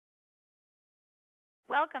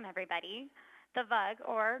Welcome, everybody. The VUG,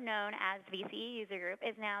 or known as VCE User Group,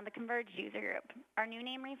 is now the Converged User Group. Our new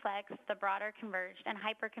name reflects the broader converged and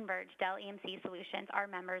hyper-converged Dell EMC solutions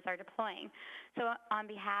our members are deploying. So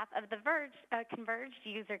on behalf of the Converged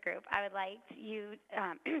User Group, I would like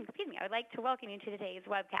to welcome you to today's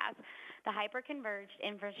webcast, the Hyper-Converged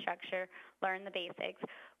Infrastructure, Learn the Basics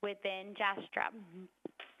within Jastrab.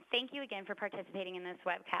 Thank you again for participating in this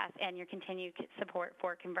webcast and your continued support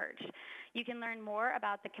for Converged. You can learn more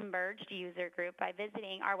about the Converged User Group by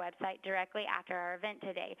visiting our website directly after our event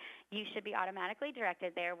today. You should be automatically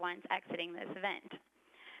directed there once exiting this event.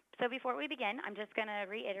 So before we begin, I'm just going to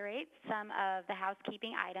reiterate some of the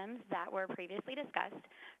housekeeping items that were previously discussed.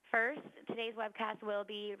 First, today's webcast will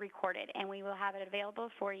be recorded, and we will have it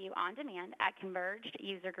available for you on demand at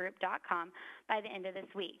convergedusergroup.com by the end of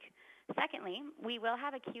this week. Secondly, we will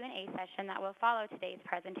have a Q&A session that will follow today's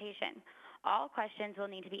presentation. All questions will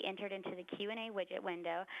need to be entered into the Q&A widget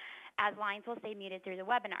window, as lines will stay muted through the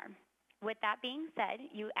webinar. With that being said,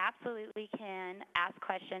 you absolutely can ask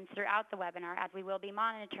questions throughout the webinar, as we will be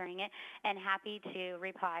monitoring it and happy to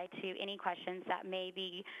reply to any questions that may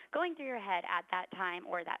be going through your head at that time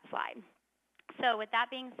or that slide. So with that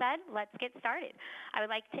being said, let's get started. I would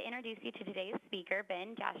like to introduce you to today's speaker,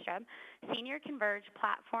 Ben Jastrab, Senior Converged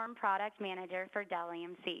Platform Product Manager for Dell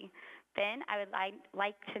EMC. Ben, I would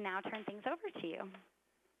like to now turn things over to you.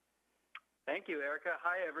 Thank you, Erica.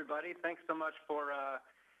 Hi, everybody. Thanks so much for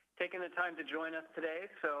taking the time to join us today.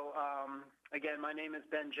 So again, my name is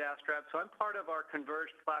Ben Jastrab. So I'm part of our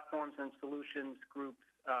Converged Platforms and Solutions Group's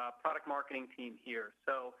product marketing team here.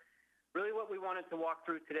 So really what we wanted to walk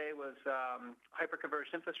through today was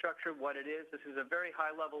hyper-converged infrastructure, what it is. This is a very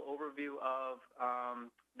high-level overview of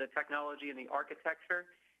the technology and the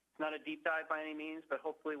architecture. It's not a deep dive by any means, but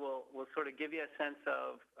hopefully we'll sort of give you a sense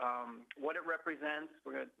of what it represents,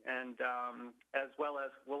 and as well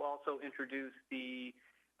as we'll also introduce the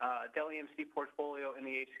Dell EMC portfolio in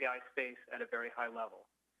the HCI space at a very high level.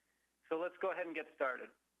 So let's go ahead and get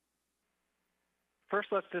started.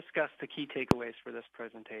 First, let's discuss the key takeaways for this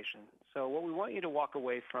presentation. So what we want you to walk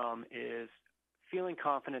away from is feeling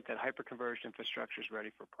confident that hyper-converged infrastructure is ready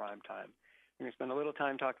for prime time. We're going to spend a little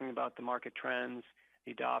time talking about the market trends,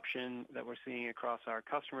 the adoption that we're seeing across our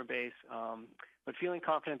customer base, but feeling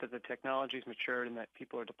confident that the technology is matured and that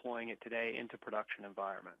people are deploying it today into production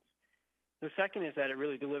environments. The second is that it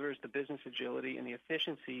really delivers the business agility and the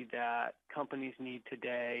efficiency that companies need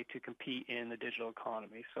today to compete in the digital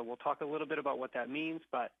economy. So we'll talk a little bit about what that means,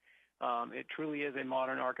 but it truly is a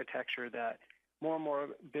modern architecture that more and more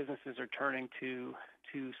businesses are turning to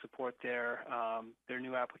support their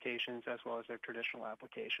new applications as well as their traditional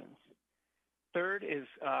applications. Third is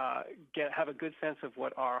have a good sense of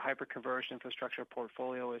what our hyper-converged infrastructure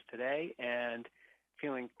portfolio is today, and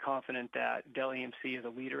feeling confident that Dell EMC is a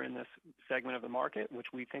leader in this segment of the market, which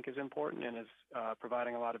we think is important and is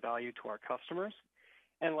providing a lot of value to our customers.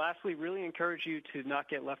 And lastly, really encourage you to not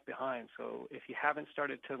get left behind. So if you haven't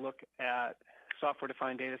started to look at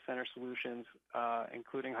software-defined data center solutions,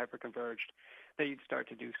 including hyper-converged, that you'd start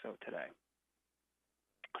to do so today.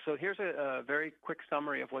 So here's a very quick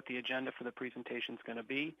summary of what the agenda for the presentation is going to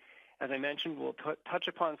be. As I mentioned, we'll touch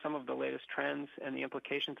upon some of the latest trends and the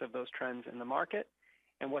implications of those trends in the market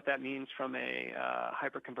and what that means from a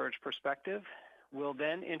hyper-converged perspective. We'll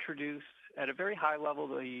then introduce, at a very high level,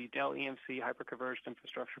 the Dell EMC hyper-converged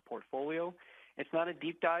infrastructure portfolio. It's not a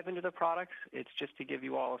deep dive into the products. It's just to give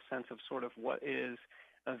you all a sense of sort of what is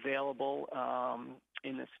available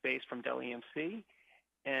in this space from Dell EMC.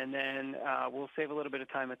 And then we'll save a little bit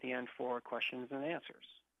of time at the end for questions and answers.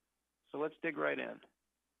 So let's dig right in.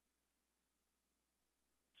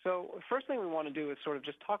 So first thing we want to do is sort of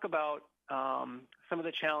just talk about some of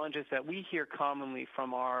the challenges that we hear commonly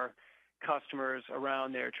from our customers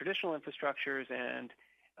around their traditional infrastructures and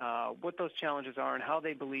what those challenges are and how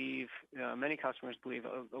they believe, many customers believe,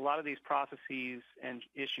 a lot of these processes and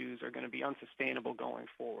issues are going to be unsustainable going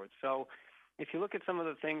forward. So if you look at some of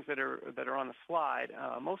the things that are on the slide,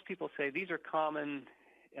 most people say these are common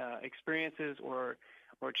experiences or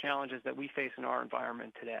challenges that we face in our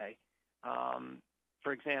environment today.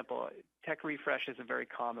 For example, tech refresh is a very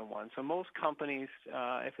common one. So most companies,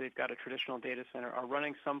 if they've got a traditional data center, are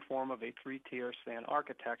running some form of a three-tier SAN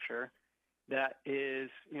architecture that is,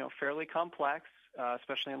 fairly complex,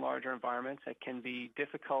 especially in larger environments. It can be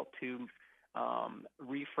difficult to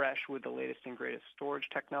refresh with the latest and greatest storage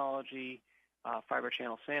technology, fiber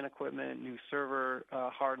channel SAN equipment, new server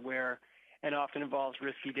hardware, and often involves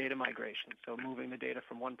risky data migration. So moving the data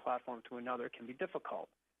from one platform to another can be difficult.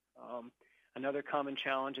 Another common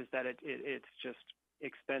challenge is that it's just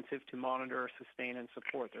expensive to monitor, sustain, and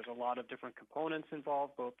support. There's a lot of different components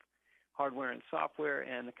involved, both hardware and software,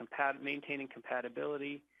 and the maintaining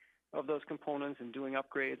compatibility of those components and doing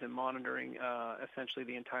upgrades and monitoring essentially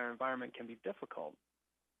the entire environment can be difficult.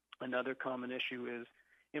 Another common issue is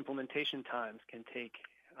implementation times can take,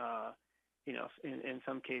 in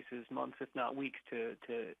some cases, months, if not weeks, to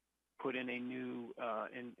put in a new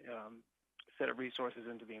set of resources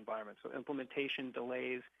into the environment. So implementation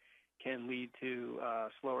delays can lead to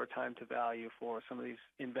slower time to value for some of these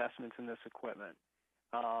investments in this equipment.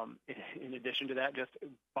 In addition to that, just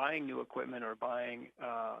buying new equipment or buying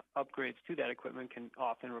upgrades to that equipment can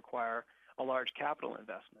often require a large capital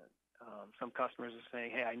investment. Some customers are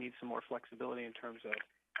saying, hey, I need some more flexibility in terms of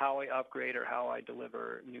how I upgrade or how I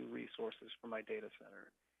deliver new resources for my data center.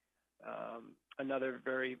 Another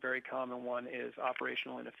very, very common one is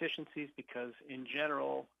operational inefficiencies, because in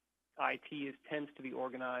general, IT tends to be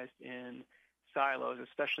organized in silos,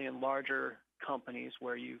 especially in larger companies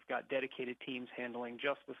where you've got dedicated teams handling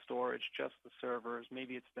just the storage, just the servers,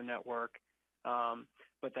 maybe it's the network,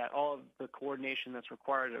 but that all of the coordination that's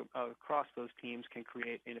required across those teams can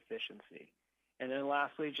create inefficiency. And then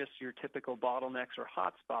lastly, just your typical bottlenecks or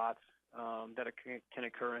hotspots that can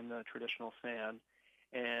occur in the traditional SAN,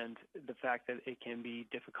 and the fact that it can be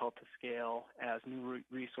difficult to scale as new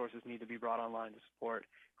resources need to be brought online to support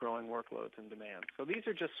growing workloads and demand. So these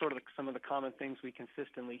are just sort of some of the common things we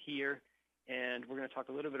consistently hear, and we're going to talk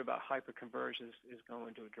a little bit about Hyper-Converged is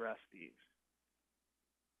going to address these.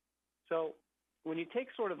 So when you take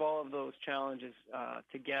sort of all of those challenges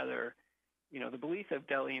together, the belief of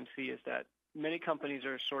Dell EMC is that many companies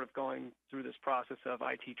are sort of going through this process of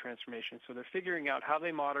IT transformation. So they're figuring out how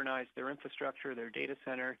they modernize their infrastructure, their data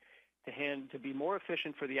center, to be more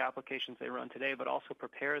efficient for the applications they run today, but also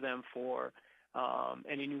prepare them for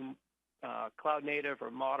any new cloud native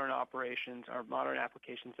or modern operations or modern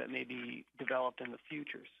applications that may be developed in the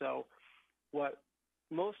future. So what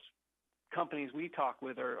most companies we talk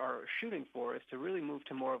with are shooting for is to really move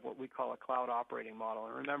to more of what we call a cloud operating model.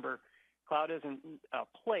 And remember, cloud isn't a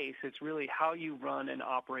place, it's really how you run and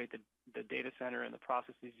operate the data center and the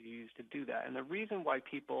processes you use to do that. And the reason why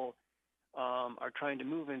people are trying to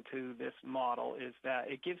move into this model is that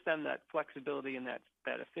it gives them that flexibility and that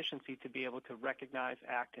efficiency to be able to recognize,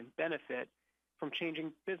 act, and benefit from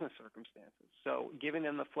changing business circumstances. So giving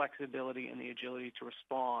them the flexibility and the agility to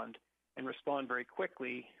respond very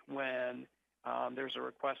quickly when there's a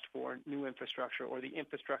request for new infrastructure, or the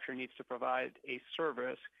infrastructure needs to provide a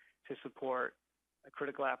service to support a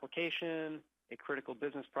critical application, a critical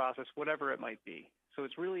business process, whatever it might be. So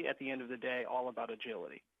it's really, at the end of the day, all about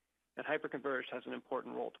agility. And Hyper-Converged has an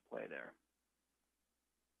important role to play there.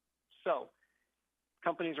 So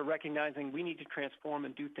companies are recognizing we need to transform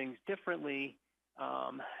and do things differently.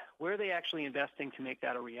 Where are they actually investing to make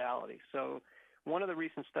that a reality? So one of the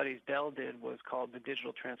recent studies Dell did was called the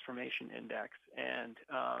Digital Transformation Index, and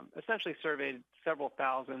essentially surveyed several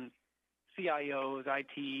thousand CIOs,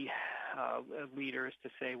 IT leaders to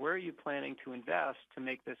say, where are you planning to invest to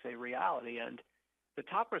make this a reality? And the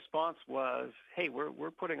top response was, hey,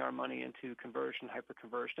 we're putting our money into converged and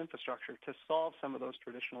hyper-converged infrastructure to solve some of those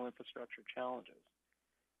traditional infrastructure challenges.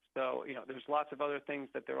 So, there's lots of other things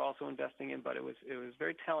that they're also investing in, but it was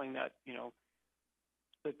very telling that,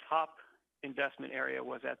 the top investment area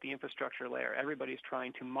was at the infrastructure layer. Everybody's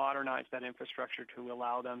trying to modernize that infrastructure to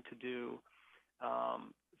allow them to do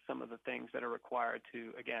some of the things that are required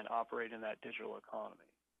to, again, operate in that digital economy.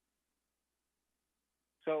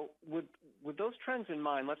 So with those trends in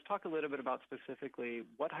mind, let's talk a little bit about specifically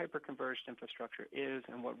what hyper-converged infrastructure is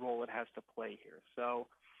and what role it has to play here. So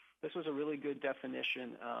this was a really good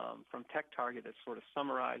definition from TechTarget that sort of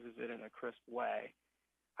summarizes it in a crisp way.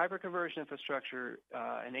 Hyper-converged infrastructure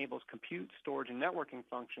enables compute, storage, and networking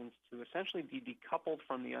functions to essentially be decoupled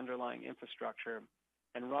from the underlying infrastructure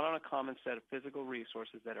and run on a common set of physical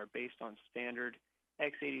resources that are based on standard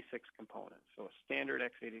x86 components, so a standard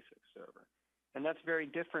x86 server. And that's very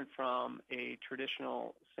different from a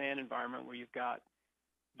traditional SAN environment where you've got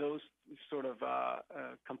those sort of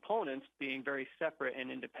components being very separate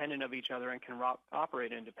and independent of each other and can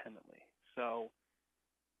operate independently. So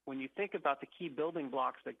when you think about the key building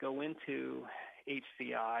blocks that go into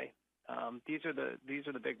HCI, these are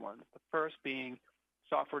the big ones. The first being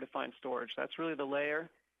software-defined storage. That's really the layer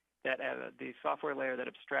that the software layer that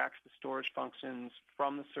abstracts the storage functions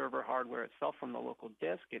from the server hardware itself, from the local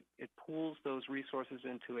disk. It pools those resources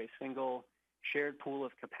into a single shared pool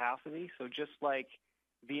of capacity. So just like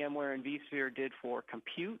VMware and vSphere did for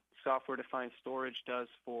compute, software-defined storage does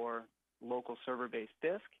for local server-based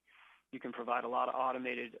disk. You can provide a lot of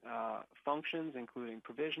automated functions, including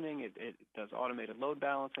provisioning. It does automated load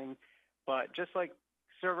balancing. But just like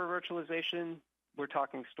server virtualization, we're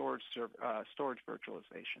talking storage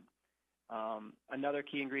virtualization. Another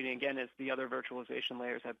key ingredient, again, is the other virtualization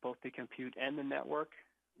layers at both the compute and the network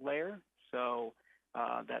layer. So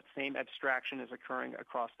that same abstraction is occurring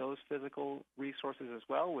across those physical resources as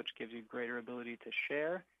well, which gives you greater ability to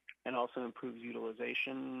share and also improves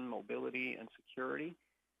utilization, mobility, and security.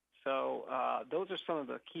 So those are some of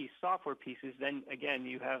the key software pieces. Then, again,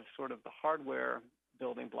 you have sort of the hardware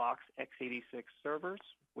building blocks, x86 servers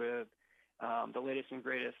with the latest and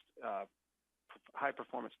greatest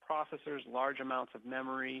high-performance processors, large amounts of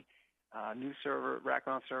memory, new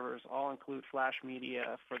rack-mount servers, all include flash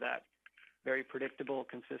media for that very predictable,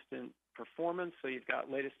 consistent performance. So you've got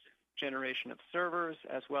latest generation of servers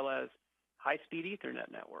as well as high-speed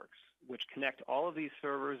Ethernet networks, which connect all of these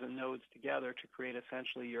servers and nodes together to create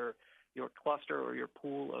essentially your cluster or your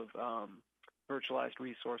pool of virtualized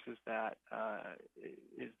resources that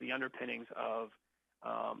is the underpinnings of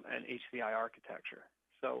an HCI architecture.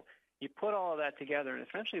 So you put all of that together, and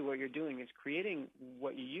essentially what you're doing is creating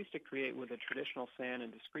what you used to create with a traditional SAN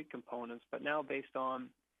and discrete components, but now based on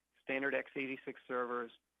standard x86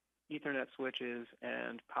 servers, Ethernet switches,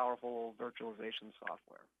 and powerful virtualization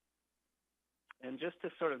software. And just to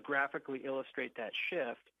sort of graphically illustrate that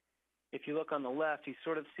shift, if you look on the left, you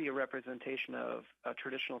sort of see a representation of a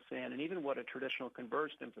traditional SAN and even what a traditional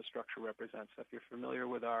converged infrastructure represents. So if you're familiar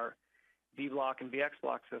with our V-block and VX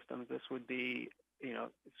block systems, this would be,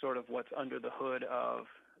 sort of what's under the hood of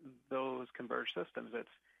those converged systems.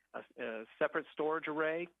 It's a separate storage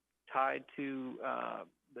array tied to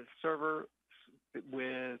the server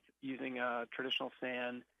with using a traditional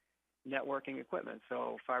SAN networking equipment,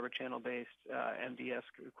 so fiber channel-based MDS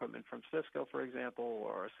equipment from Cisco, for example,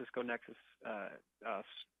 or Cisco Nexus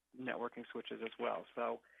networking switches as well.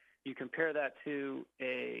 So you compare that to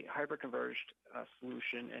a hyper-converged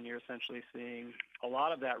solution, and you're essentially seeing a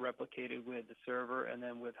lot of that replicated with the server and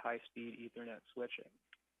then with high-speed Ethernet switching.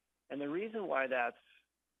 And the reason why that's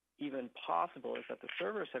even possible is that the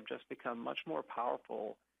servers have just become much more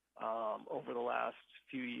powerful over the last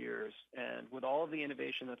few years. And with all of the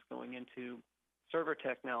innovation that's going into server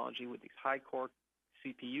technology with these high-core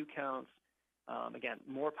CPU counts, again,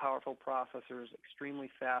 more powerful processors,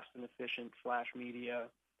 extremely fast and efficient flash media,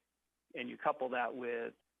 and you couple that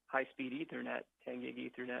with high-speed Ethernet, 10 gig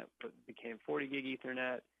Ethernet became 40 gig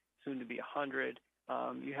Ethernet, soon to be 100.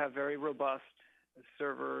 You have very robust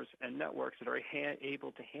servers and networks that are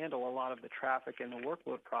able to handle a lot of the traffic and the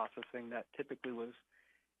workload processing that typically was,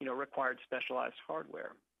 required specialized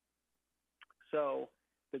hardware. So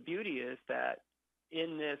the beauty is that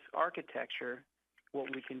in this architecture,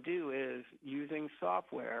 what we can do is, using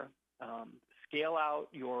software, scale out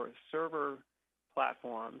your server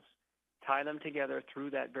platforms, tie them together through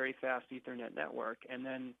that very fast Ethernet network, and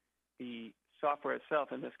then the software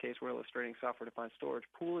itself, in this case we're illustrating software-defined storage,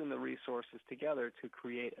 pooling the resources together to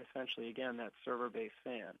create essentially, again, that server-based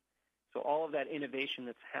SAN. So all of that innovation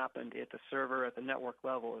that's happened at the server, at the network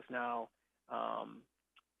level, is now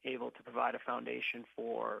able to provide a foundation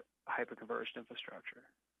for hyper-converged infrastructure.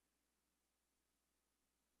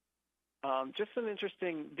 Just some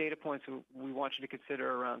interesting data points we want you to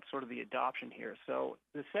consider around sort of the adoption here. So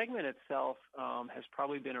the segment itself has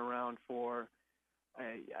probably been around for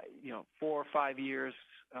 4 or 5 years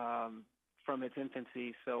from its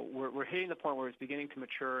infancy. So we're hitting the point where it's beginning to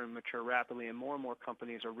mature and mature rapidly, and more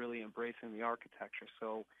companies are really embracing the architecture.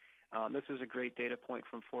 So this is a great data point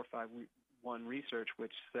from 451 Research,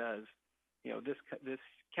 which says, this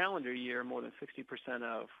calendar year, more than 60%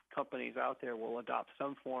 of companies out there will adopt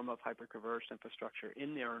some form of hyper-converged infrastructure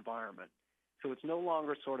in their environment. So it's no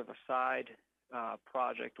longer sort of a side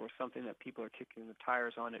project or something that people are kicking the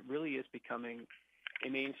tires on. It really is becoming a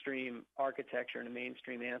mainstream architecture and a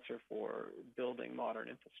mainstream answer for building modern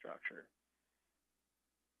infrastructure.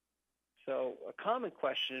 So a common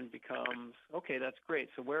question becomes, okay, that's great.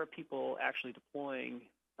 So where are people actually deploying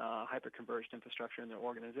hyper-converged infrastructure in their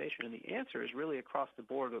organization? And the answer is really across the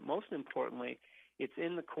board, but most importantly, it's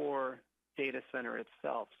in the core data center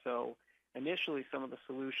itself. So initially, some of the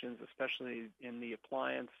solutions, especially in the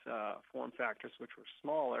appliance form factors, which were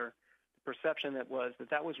smaller, the perception that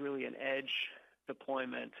was really an edge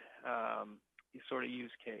deployment sort of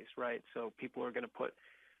use case, right? So people are going to put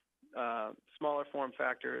smaller form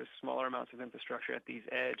factors, smaller amounts of infrastructure at these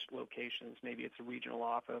edge locations. Maybe it's a regional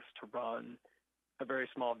office to run a very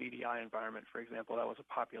small VDI environment, for example. That was a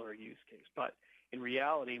popular use case. But in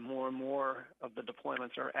reality, more and more of the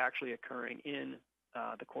deployments are actually occurring in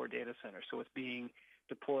the core data center. So it's being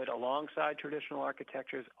deployed alongside traditional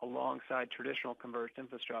architectures, alongside traditional converged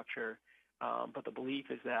infrastructure. But the belief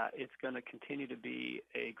is that it's going to continue to be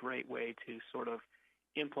a great way to sort of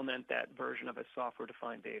implement that version of a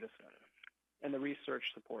software-defined data center. And the research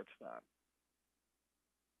supports that.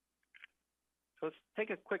 So let's take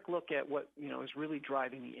a quick look at what is really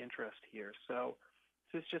driving the interest here. So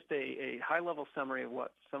this is just a high-level summary of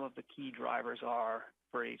what some of the key drivers are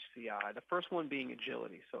for HCI. The first one being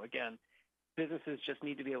agility. So again, businesses just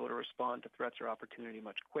need to be able to respond to threats or opportunity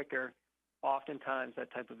much quicker. Oftentimes,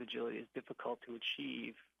 that type of agility is difficult to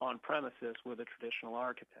achieve on premises with a traditional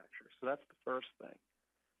architecture. So that's the first thing.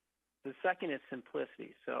 The second is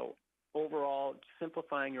simplicity. So overall,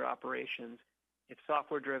 simplifying your operations. If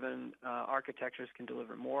software-driven architectures can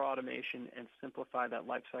deliver more automation and simplify that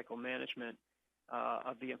lifecycle management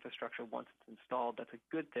of the infrastructure once it's installed, that's a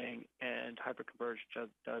good thing, and Hyper-Converged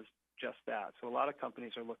does just that. So a lot of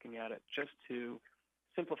companies are looking at it just to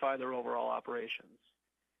simplify their overall operations.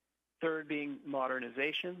 Third being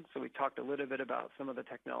modernization. So we talked a little bit about some of the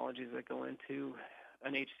technologies that go into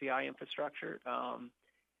an HCI infrastructure.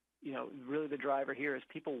 Really the driver here is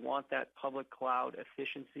people want that public cloud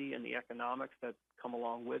efficiency and the economics that come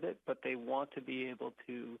along with it, but they want to be able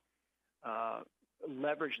to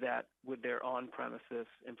leverage that with their on-premises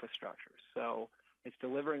infrastructure. So it's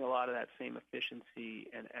delivering a lot of that same efficiency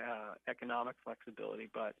and economic flexibility,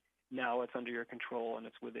 but now it's under your control and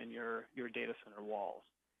it's within your data center walls.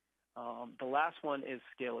 The last one is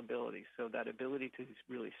scalability. So that ability to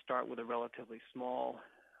really start with a relatively small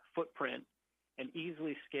footprint and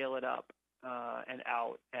easily scale it up and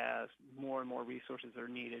out as more and more resources are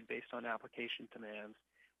needed based on application demands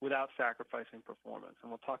without sacrificing performance. And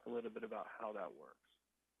we'll talk a little bit about how that works.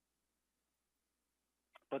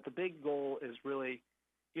 But the big goal is really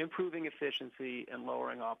improving efficiency and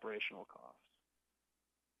lowering operational costs.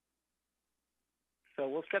 So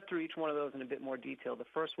we'll step through each one of those in a bit more detail. The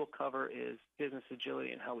first we'll cover is business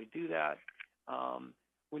agility and how we do that.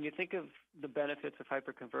 When you think of the benefits of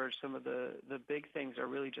Hyper-Converged, some of the big things are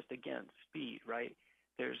really just, again, speed, right?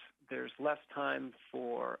 There's less time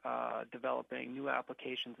for developing new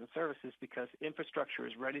applications and services because infrastructure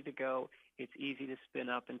is ready to go. It's easy to spin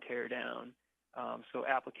up and tear down. So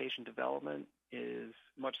application development is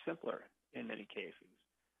much simpler in many cases.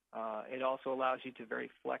 It also allows you to very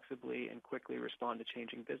flexibly and quickly respond to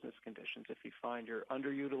changing business conditions. If you find you're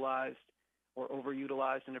underutilized or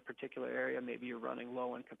overutilized in a particular area, maybe you're running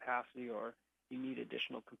low on capacity or you need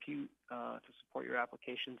additional compute to support your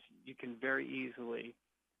applications, you can very easily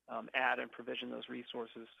add and provision those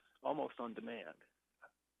resources almost on demand.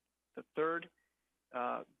 The third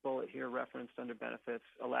bullet here referenced under benefits,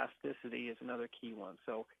 elasticity is another key one.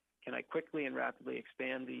 So can I quickly and rapidly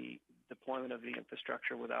expand the deployment of the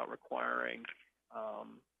infrastructure without requiring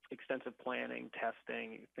extensive planning,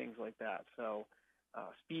 testing, things like that? So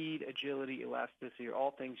speed, agility, elasticity are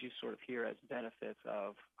all things you sort of hear as benefits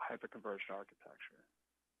of hyper-converged architecture.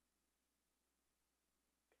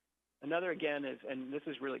 Another, again, is, and this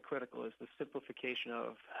is really critical, is the simplification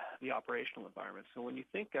of the operational environment. So when you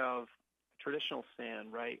think of traditional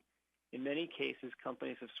SAN, right, in many cases,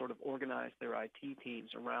 companies have sort of organized their IT teams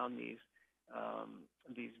around these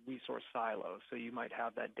resource silos. So you might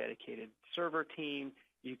have that dedicated server team.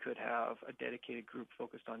 You could have a dedicated group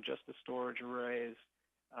focused on just the storage arrays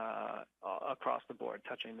across the board,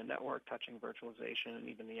 touching the network, touching virtualization, and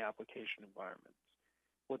even the application environments.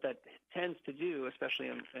 What that tends to do, especially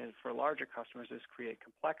for larger customers, is create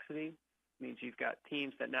complexity. It means you've got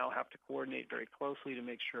teams that now have to coordinate very closely to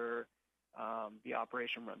make sure the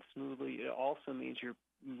operation runs smoothly. It also means you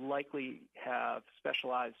likely have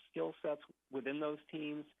specialized skill sets within those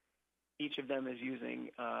teams. Each of them is using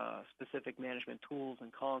specific management tools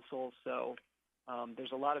and consoles. So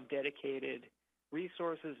there's a lot of dedicated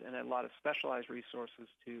resources and a lot of specialized resources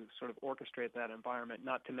to sort of orchestrate that environment,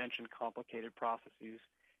 not to mention complicated processes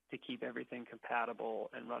to keep everything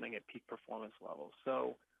compatible and running at peak performance levels.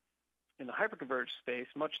 So in the hyper-converged space,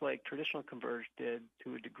 much like traditional converged did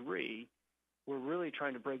to a degree, we're really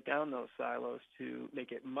trying to break down those silos to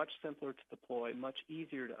make it much simpler to deploy, much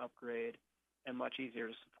easier to upgrade, and much easier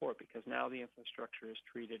to support, because now the infrastructure is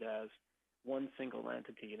treated as one single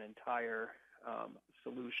entity, an entire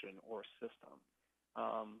solution or system.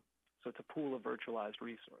 So it's a pool of virtualized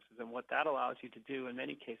resources. And what that allows you to do in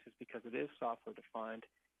many cases, because it is software defined,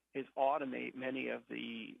 is automate many of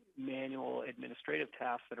the manual administrative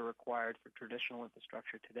tasks that are required for traditional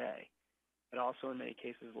infrastructure today. It also in many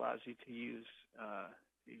cases allows you to use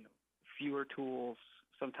fewer tools,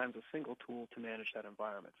 sometimes a single tool to manage that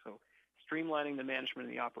environment. So streamlining the management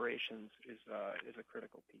of the operations is a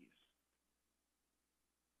critical piece.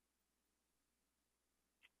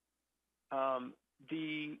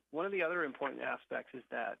 One of the other important aspects is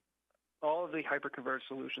that all of the hyper-converged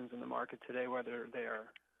solutions in the market today, whether they are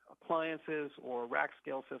appliances or rack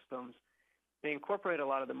scale systems, they incorporate a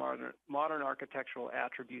lot of the modern architectural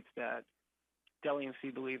attributes that Dell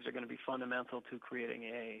EMC believes are going to be fundamental to creating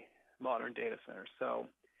a modern data center. So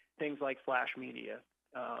things like flash media,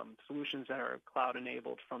 solutions that are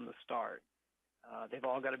cloud-enabled from the start. They've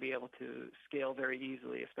all got to be able to scale very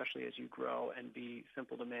easily, especially as you grow, and be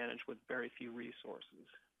simple to manage with very few resources.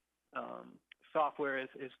 Software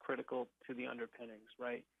is critical to the underpinnings,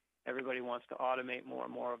 right? Everybody wants to automate more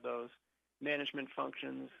and more of those management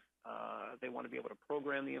functions. They want to be able to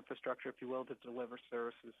program the infrastructure, if you will, to deliver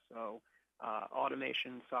services. So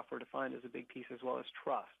automation, software-defined is a big piece, as well as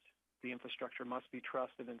trust. The infrastructure must be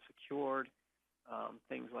trusted and secured.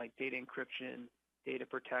 Things like data encryption, data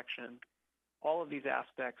protection, all of these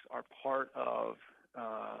aspects are part of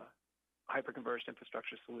hyper-converged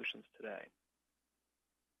infrastructure solutions today.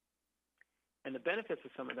 And the benefits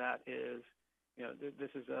of some of that is,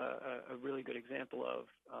 this is a really good example of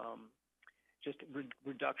just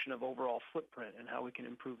reduction of overall footprint and how we can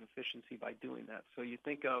improve efficiency by doing that. So you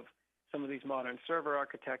think of some of these modern server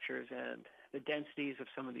architectures and the densities of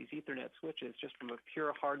some of these Ethernet switches, just from a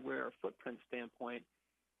pure hardware footprint standpoint,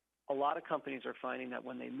 a lot of companies are finding that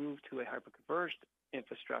when they move to a hyper-converged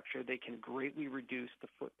infrastructure, they can greatly reduce the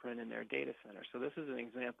footprint in their data center. So this is an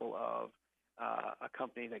example of a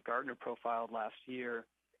company that Gartner profiled last year,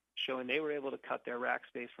 showing they were able to cut their rack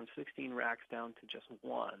space from 16 racks down to just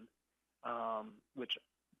one, which,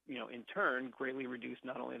 in turn, greatly reduced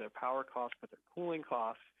not only their power costs, but their cooling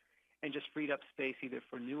costs, and just freed up space either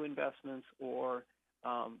for new investments or,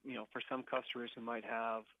 for some customers who might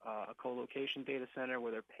have a co-location data center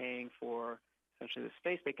where they're paying for essentially the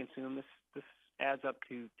space they consume. This adds up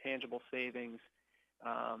to tangible savings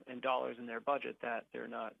and dollars in their budget that they're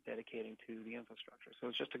not dedicating to the infrastructure. So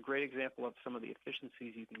it's just a great example of some of the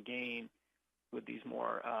efficiencies you can gain with these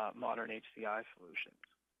more modern HCI solutions.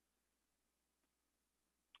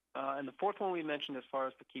 And the fourth one we mentioned as far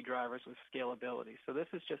as the key drivers was scalability. So this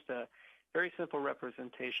is just a very simple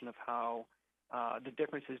representation of how the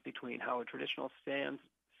differences between how a traditional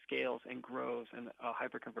scales and grows in a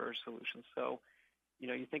hyper-converged solution. So,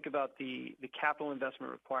 you think about the capital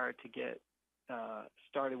investment required to get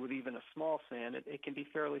started with even a small SAN, it can be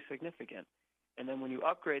fairly significant. And then when you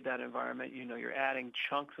upgrade that environment, you're adding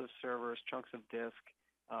chunks of servers, chunks of disk,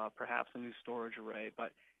 perhaps a new storage array,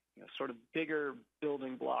 but sort of bigger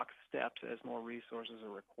building block steps as more resources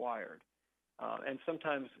are required. And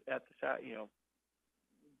sometimes at the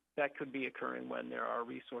that could be occurring when there are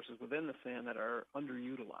resources within the SAN that are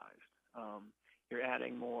underutilized. You're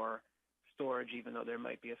adding more storage even though there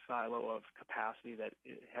might be a silo of capacity that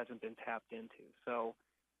it hasn't been tapped into. So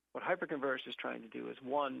what Hyper-Converged is trying to do is,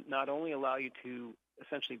 one, not only allow you to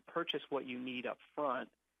essentially purchase what you need up front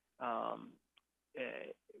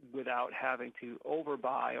without having to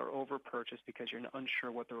overbuy or overpurchase because you're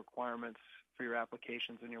unsure what the requirements for your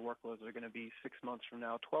applications and your workloads are going to be 6 months from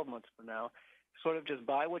now, 12 months from now. Sort of just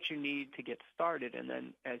buy what you need to get started, and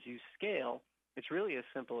then as you scale, it's really as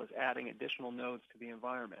simple as adding additional nodes to the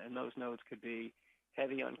environment. And those nodes could be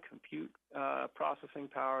heavy on compute processing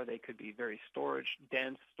power. They could be very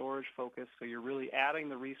dense storage focused. So you're really adding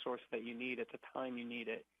the resource that you need at the time you need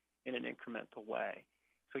it in an incremental way.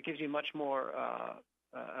 So it gives you a much more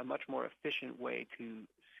efficient way to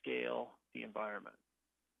scale the environment.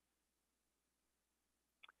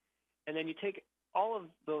 And then you take all of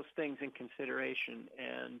those things in consideration,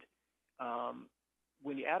 and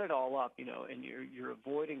when you add it all up, and you're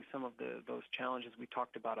avoiding some of those challenges we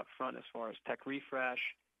talked about up front as far as tech refresh,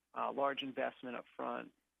 large investment up front,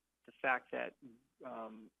 the fact that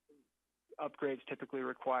upgrades typically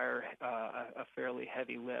require a fairly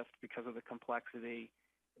heavy lift because of the complexity,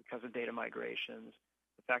 because of data migrations,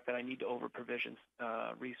 the fact that I need to over-provision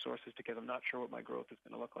resources because I'm not sure what my growth is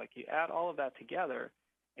going to look like. You add all of that together,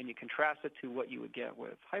 and you contrast it to what you would get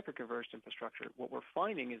with hyper-converged infrastructure. What we're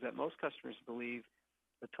finding is that most customers believe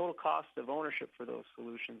the total cost of ownership for those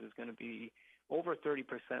solutions is going to be over 30%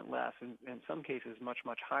 less, and in some cases much,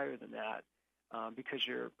 much higher than that, because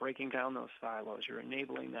you're breaking down those silos. You're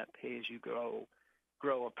enabling that pay-as-you-grow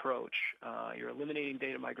approach. You're eliminating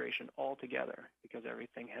data migration altogether because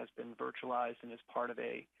everything has been virtualized and is part of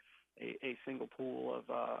a single pool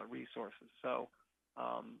of resources. So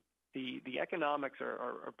the economics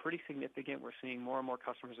are pretty significant. We're seeing more and more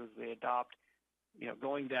customers as they adopt,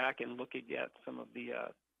 going back and looking at some of the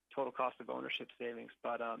total cost of ownership savings.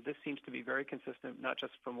 But this seems to be very consistent, not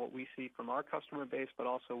just from what we see from our customer base, but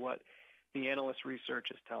also what the analyst research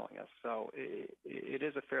is telling us. So it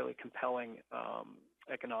is a fairly compelling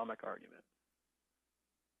economic argument.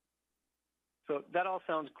 So that all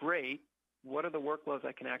sounds great. What are the workloads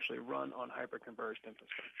I can actually run on hyper-converged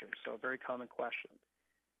infrastructure? So a very common question.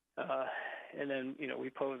 And then, I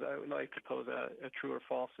would like to pose a true or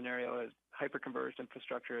false scenario as hyper-converged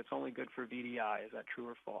infrastructure. It's only good for VDI. Is that true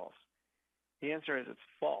or false? The answer is it's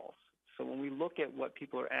false. So when we look at what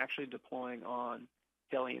people are actually deploying on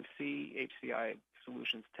Dell EMC HCI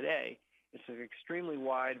solutions today, it's an extremely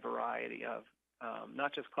wide variety of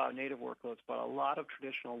not just cloud-native workloads, but a lot of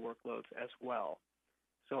traditional workloads as well.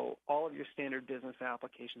 So all of your standard business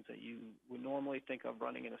applications that you would normally think of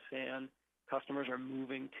running in a SAN, customers are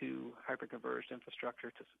moving to hyper-converged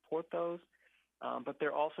infrastructure to support those, but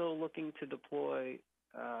they're also looking to deploy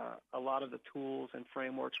a lot of the tools and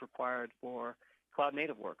frameworks required for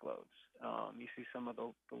cloud-native workloads. You see some of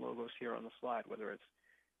the logos here on the slide, whether it's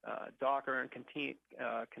Docker and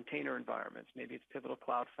container environments. Maybe it's Pivotal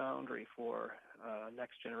Cloud Foundry for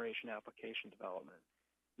next-generation application development.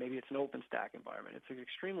 Maybe it's an OpenStack environment. It's an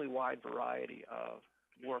extremely wide variety of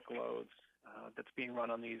workloads that's being run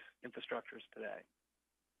on these infrastructures today.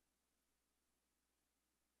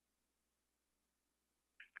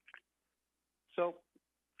 So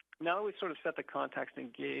now that we've sort of set the context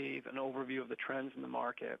and gave an overview of the trends in the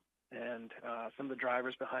market and some of the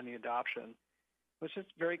drivers behind the adoption, let's just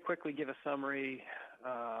very quickly give a summary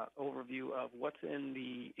overview of what's in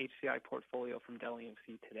the HCI portfolio from Dell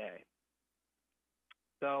EMC today.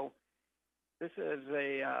 So this is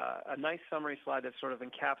a nice summary slide that sort of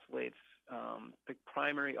encapsulates the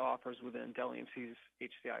primary offers within Dell EMC's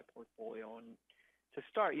HCI portfolio. And to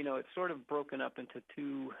start, it's sort of broken up into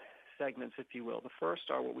two segments, if you will. The first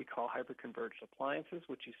are what we call hyper-converged appliances,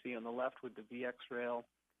 which you see on the left with the VxRail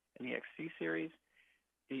and the XC series.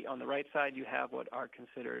 On the right side, you have what are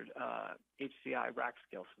considered HCI rack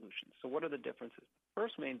scale solutions. So what are the differences? The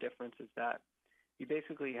first main difference is that you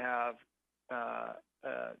basically have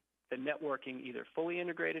the networking either fully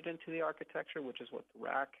integrated into the architecture, which is what the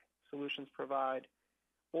rack solutions provide,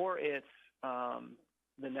 or it's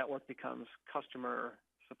the network becomes customer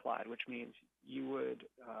supplied, which means you would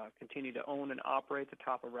continue to own and operate the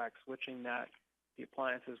top of rack switching that the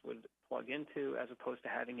appliances would plug into, as opposed to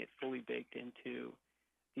having it fully baked into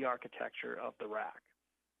the architecture of the rack.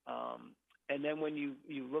 And then when you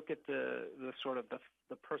look at the sort of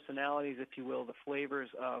the personalities, if you will, the flavors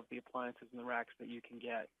of the appliances and the racks that you can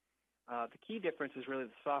get, the key difference is really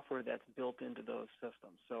the software that's built into those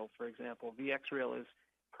systems. So, for example, VxRail is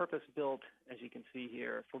purpose-built, as you can see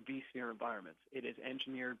here, for vSphere environments. It is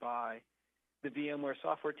engineered by the VMware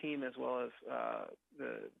software team as well as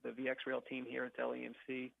the VxRail team here at Dell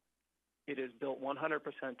EMC. It is built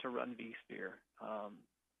 100% to run vSphere,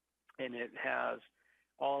 and it has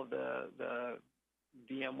all of the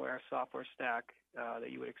VMware software stack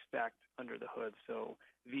that you would expect under the hood. So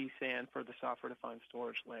vSAN for the software-defined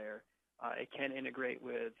storage layer. It can integrate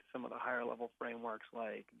with some of the higher-level frameworks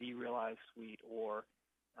like vRealize Suite or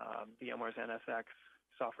VMware's NSX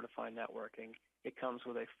software-defined networking. It comes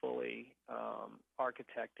with a fully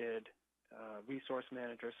architected resource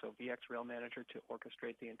manager, so VxRail manager, to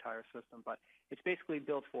orchestrate the entire system. But it's basically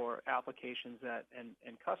built for applications that and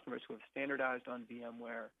customers who have standardized on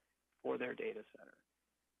VMware for their data center.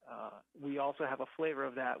 We also have a flavor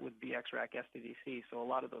of that with VxRack SDDC, so a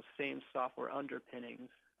lot of those same software underpinnings,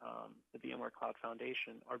 the VMware Cloud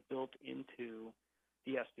Foundation, are built into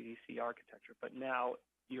the SDDC architecture. But now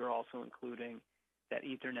you're also including that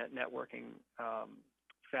Ethernet networking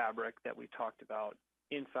fabric that we talked about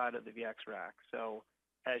inside of the VxRack. So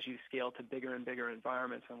as you scale to bigger and bigger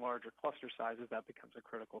environments and larger cluster sizes, that becomes a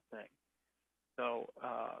critical thing. So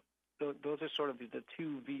those are sort of the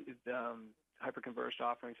two hyper-converged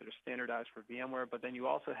offerings that are standardized for VMware, but then you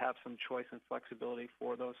also have some choice and flexibility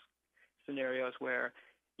for those scenarios where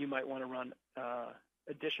you might want to run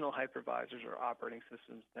additional hypervisors or operating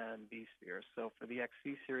systems than vSphere. So for the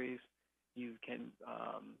XC series, you can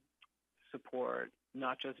support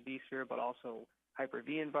not just vSphere, but also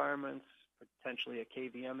Hyper-V environments, potentially a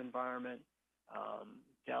KVM environment.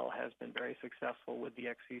 Dell has been very successful with the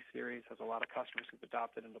XC series, has a lot of customers who've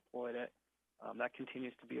adopted and deployed it. That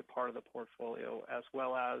continues to be a part of the portfolio, as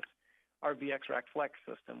well as our VxRack Flex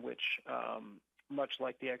system, which, much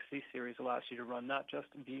like the XC series, allows you to run not just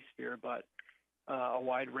vSphere, but a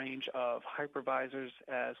wide range of hypervisors,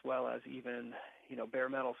 as well as even bare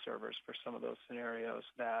metal servers for some of those scenarios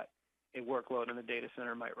that a workload in the data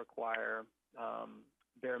center might require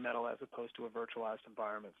bare metal as opposed to a virtualized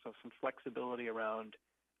environment. So some flexibility around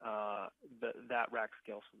that rack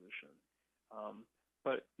scale solution.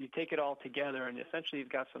 But you take it all together, and essentially you've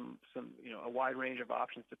got some a wide range of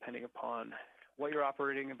options depending upon what your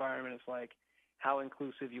operating environment is like, how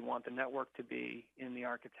inclusive you want the network to be in the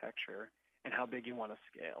architecture, and how big you want to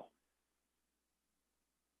scale.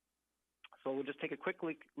 So we'll just take a quick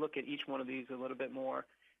look at each one of these a little bit more.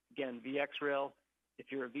 Again, VxRail, if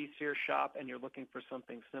you're a vSphere shop and you're looking for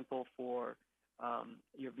something simple for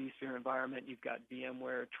your vSphere environment, you've got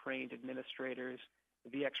VMware trained administrators.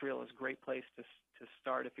 VxRail is a great place to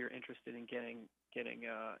start if you're interested in getting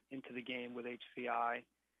into the game with HCI.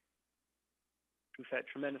 We've had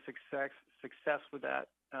tremendous success with that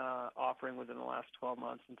offering within the last 12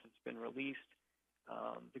 months since it's been released.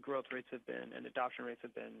 The growth rates have been and adoption rates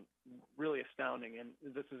have been really astounding. And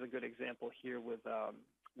this is a good example here with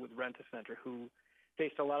Rent-A-Center, who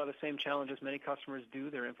faced a lot of the same challenges many customers do.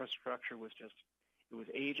 Their infrastructure was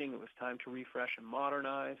aging. It was time to refresh and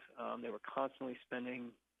modernize. They were constantly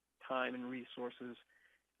spending time and resources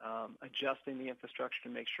adjusting the infrastructure to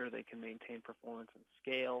make sure they can maintain performance and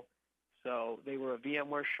scale. So they were a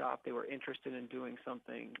VMware shop. They were interested in doing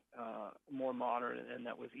something more modern and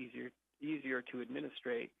that was easier to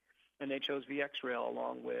administrate. And they chose VxRail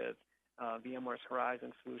along with VMware's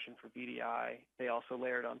Horizon solution for VDI. They also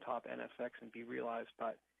layered on top NSX and vRealize.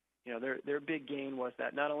 But their big gain was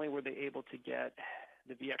that not only were they able to get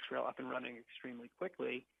the VxRail up and running extremely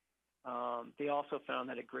quickly, they also found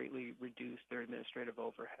that it greatly reduced their administrative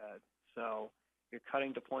overhead. So you're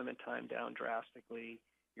cutting deployment time down drastically.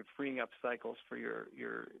 You're freeing up cycles for your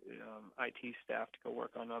IT staff to go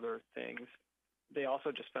work on other things. They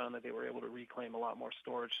also just found that they were able to reclaim a lot more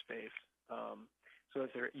storage space. So as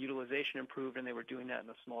their utilization improved and they were doing that in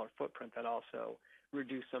a smaller footprint, that also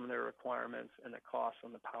reduced some of their requirements and the costs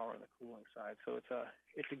on the power and the cooling side. So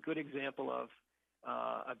it's a good example of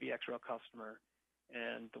a VxRail customer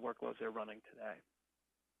and the workloads they're running today.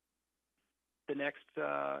 The next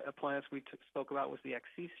appliance we spoke about was the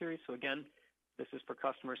XC series. So again, this is for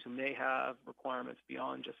customers who may have requirements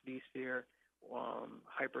beyond just vSphere,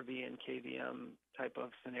 Hyper-V and KVM type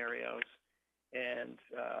of scenarios, and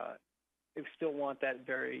they still want that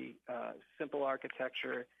very simple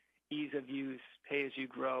architecture, ease of use,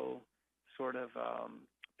 pay-as-you-grow sort of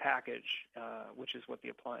package, which is what the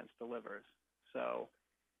appliance delivers. So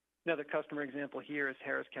another customer example here is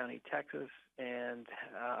Harris County, Texas, and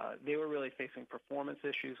they were really facing performance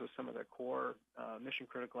issues with some of their core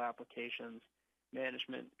mission-critical applications.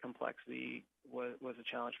 Management complexity was a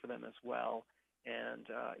challenge for them as well, and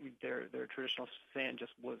their traditional SAN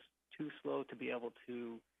just was too slow to be able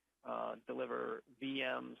to deliver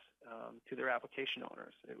VMs to their application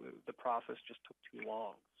owners. The process just took too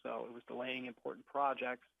long, so it was delaying important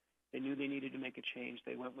projects. They knew they needed to make a change.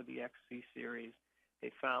 They went with the XC series.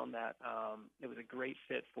 They found that it was a great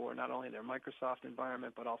fit for not only their Microsoft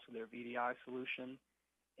environment but also their VDI solution,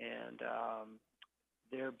 and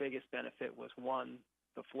their biggest benefit was, one,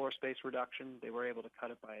 the floor space reduction. They were able to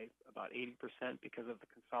cut it by about 80% because of the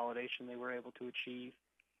consolidation they were able to achieve.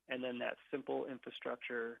 And then that simple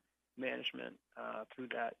infrastructure management through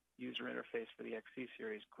that user interface for the XC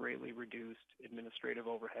series greatly reduced administrative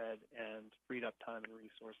overhead and freed up time and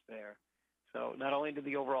resource there. So not only did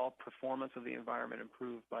the overall performance of the environment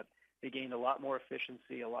improve, but they gained a lot more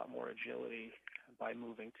efficiency, a lot more agility by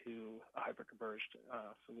moving to a hyper-converged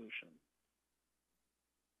solution.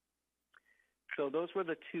 So those were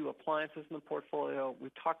the two appliances in the portfolio. We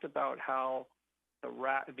talked about how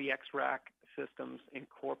the X-Rack systems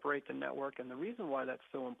incorporate the network, and the reason why that's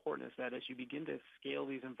so important is that as you begin to scale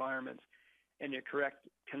these environments and you're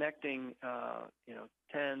connecting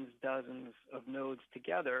tens, dozens of nodes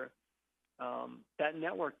together, that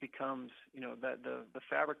network becomes the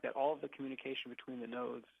fabric that all of the communication between the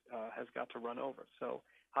nodes has got to run over. So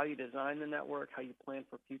how you design the network, how you plan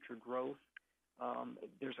for future growth,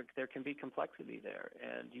 there can be complexity there,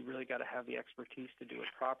 and you really got to have the expertise to do it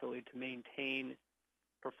properly to maintain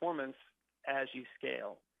performance as you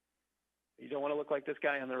scale. You don't want to look like this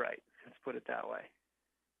guy on the right, let's put it that way.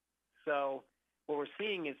 So what we're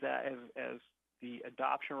seeing is that as the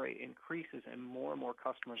adoption rate increases and more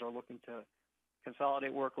customers are looking to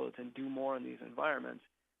consolidate workloads and do more in these environments,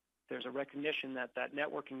 there's a recognition that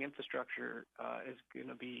networking infrastructure is going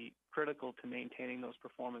to be critical to maintaining those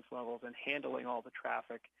performance levels and handling all the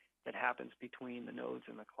traffic that happens between the nodes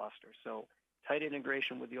and the cluster. So tight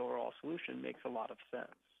integration with the overall solution makes a lot of sense.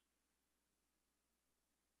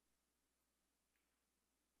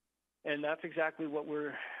 And that's exactly what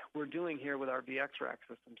we're doing here with our VxRack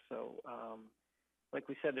system. So like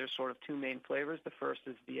we said, there's sort of two main flavors. The first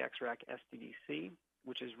is VxRack SDDC,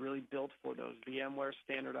 which is really built for those VMware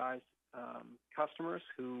standardized customers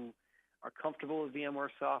who are comfortable with VMware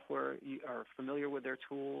software, are familiar with their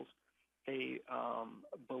tools. They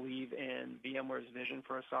believe in VMware's vision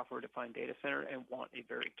for a software-defined data center and want a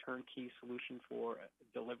very turnkey solution for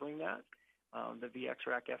delivering that. The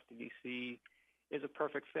VxRack SDVC is a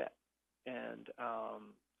perfect fit. And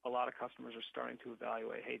a lot of customers are starting to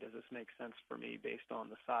evaluate, hey, does this make sense for me based on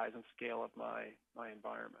the size and scale of my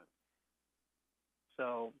environment?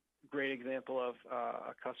 So great example of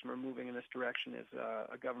a customer moving in this direction is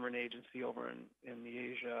a government agency over in the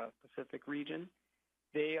Asia-Pacific region.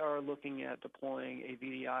 They are looking at deploying a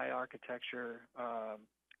VDI architecture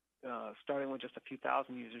starting with just a few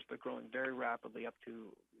thousand users, but growing very rapidly up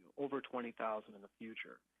to over 20,000 in the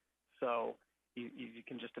future. So you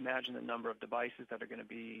can just imagine the number of devices that are going to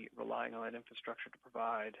be relying on that infrastructure to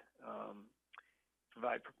provide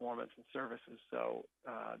performance and services. So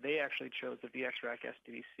they actually chose the VxRack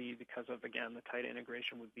SDVC because of, again, the tight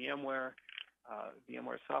integration with VMware,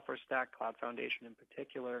 VMware software stack, Cloud Foundation in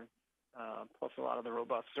particular, plus a lot of the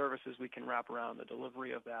robust services we can wrap around the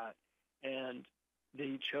delivery of that. And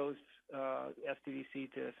they chose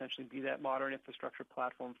SDVC to essentially be that modern infrastructure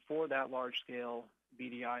platform for that large-scale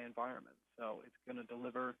VDI environment. So it's going to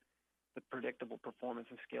deliver the predictable performance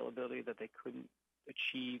and scalability that they couldn't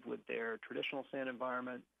achieve with their traditional SAN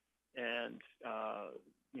environment, and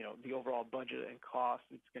the overall budget and cost.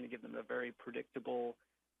 It's going to give them a very predictable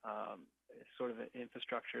sort of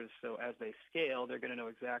infrastructure. So as they scale, they're going to know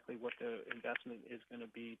exactly what the investment is going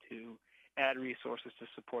to be to add resources to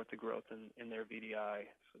support the growth in their VDI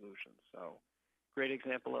solutions. So great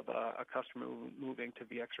example of a customer moving to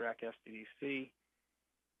VxRack SDVC.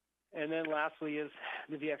 And then lastly is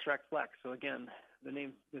the VxRack Flex. So again,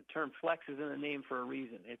 the term Flex is in the name for a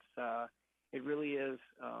reason. It really is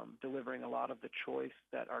delivering a lot of the choice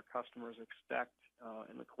that our customers expect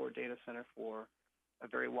in the core data center for a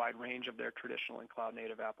very wide range of their traditional and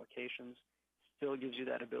cloud-native applications. Still gives you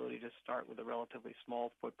that ability to start with a relatively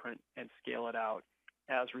small footprint and scale it out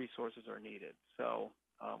as resources are needed. So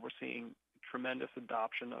we're seeing tremendous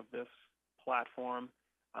adoption of this platform,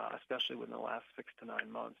 especially within the last 6 to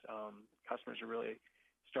 9 months. Customers are really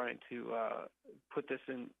starting to put this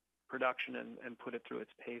in production and put it through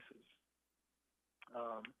its paces.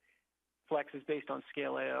 Flex is based on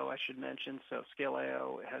Scale.io, I should mention. So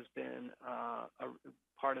Scale.io has been a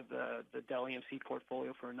part of the Dell EMC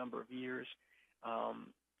portfolio for a number of years.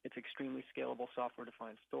 It's extremely scalable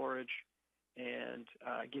software-defined storage, and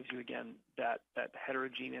gives you, again, that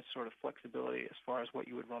heterogeneous sort of flexibility as far as what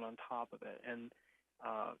you would run on top of it. And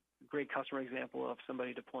great customer example of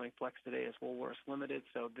somebody deploying Flex today is Woolworths Limited.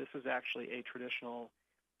 So this is actually a traditional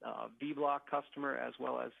vBlock customer as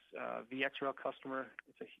well as VxRail customer.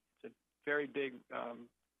 It's a very big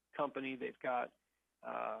company. They've got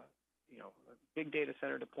big data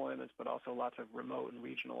center deployments, but also lots of remote and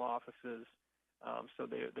regional offices. So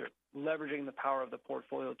they're leveraging the power of the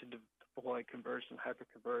portfolio to deploy converged and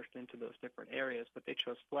hyper-converged into those different areas. But they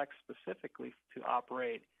chose Flex specifically to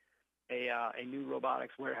operate a new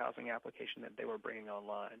robotics warehousing application that they were bringing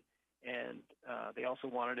online. And they also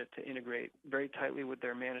wanted it to integrate very tightly with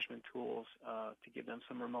their management tools to give them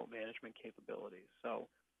some remote management capabilities. So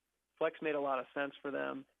Flex made a lot of sense for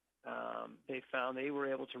them. They found they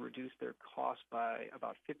were able to reduce their cost by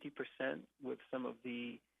about 50% with some of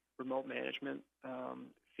the remote management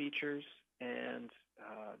features and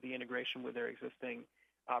the integration with their existing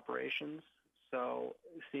operations. So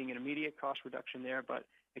seeing an immediate cost reduction there, but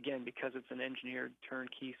again, because it's an engineered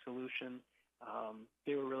turnkey solution,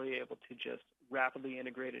 they were really able to just rapidly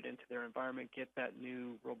integrate it into their environment, get that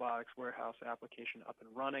new robotics warehouse application up and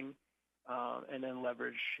running, and then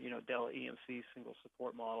leverage Dell EMC single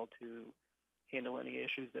support model to handle any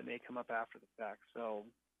issues that may come up after the fact. So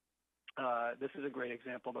this is a great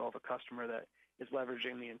example, though, of a customer that is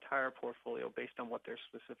leveraging the entire portfolio based on what their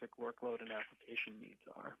specific workload and application needs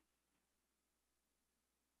are.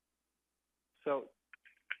 So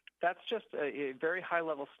that's just a very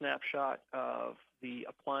high-level snapshot of the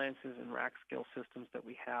appliances and rack scale systems that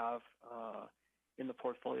we have in the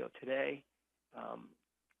portfolio today.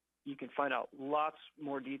 You can find out lots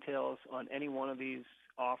more details on any one of these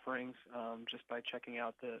offerings just by checking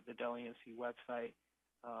out the Dell EMC website.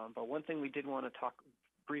 But one thing we did want to talk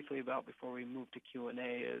briefly about before we move to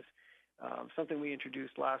Q&A is something we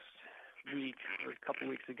introduced last week or a couple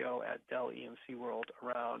weeks ago at Dell EMC World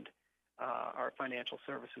around our financial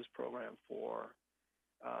services program for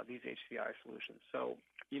these HCI solutions. So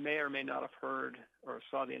you may or may not have heard or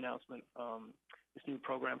saw the announcement this new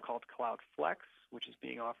program called Cloud Flex, which is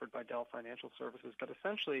being offered by Dell Financial Services. But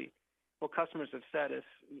essentially what customers have said is,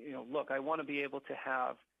 look, I want to be able to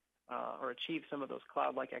have or achieve some of those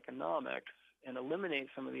cloud-like economics and eliminate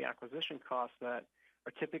some of the acquisition costs that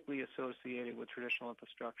are typically associated with traditional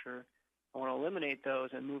infrastructure. I want to eliminate those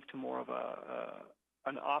and move to more of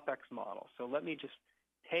an OpEx model. So let me just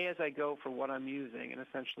pay as I go for what I'm using and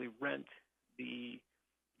essentially rent the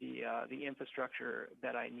infrastructure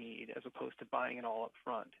that I need, as opposed to buying it all up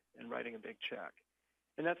front and writing a big check.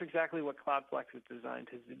 And that's exactly what CloudFlex is designed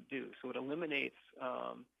to do. So it eliminates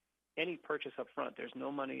any purchase up front. There's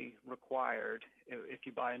no money required if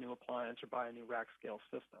you buy a new appliance or buy a new rack scale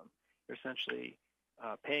system. You're essentially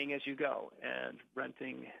paying as you go and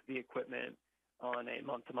renting the equipment on a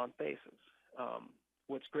month-to-month basis.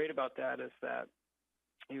 What's great about that is that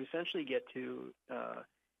you essentially get to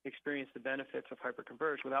experience the benefits of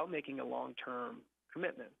Hyper-Converged without making a long-term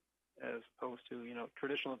commitment, as opposed to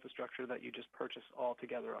traditional infrastructure that you just purchase all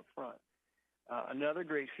together up front. Another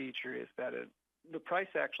great feature is that the price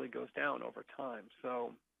actually goes down over time.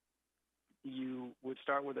 So you would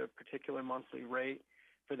start with a particular monthly rate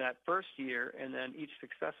for that first year, and then each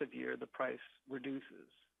successive year the price reduces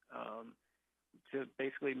to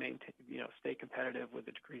basically maintain, stay competitive with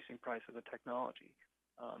the decreasing price of the technology.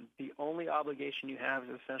 The only obligation you have is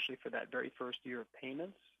essentially for that very first year of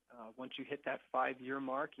payments. Once you hit that 5-year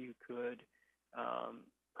mark, you could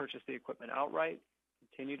purchase the equipment outright,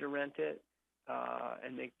 continue to rent it,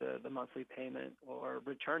 and make the monthly payment, or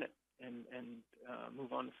return it and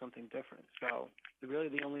move on to something different. So really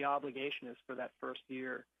the only obligation is for that first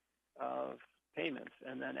year of payments,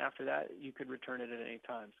 and then after that you could return it at any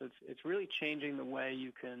time. So it's really changing the way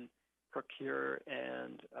you can procure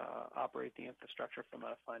and operate the infrastructure from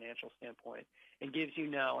a financial standpoint, and gives you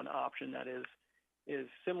now an option that is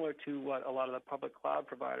similar to what a lot of the public cloud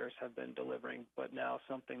providers have been delivering, but now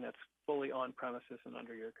something that's fully on premises and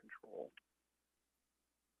under your control.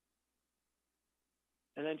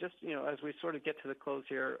 And then just, as we sort of get to the close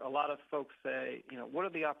here, a lot of folks say, what are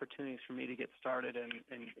the opportunities for me to get started and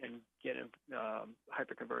get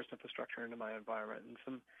hyper-converged infrastructure into my environment?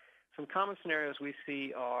 And some common scenarios we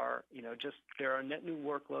see are, just there are net new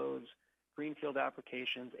workloads, greenfield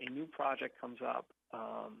applications, a new project comes up.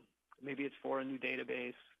 Maybe it's for a new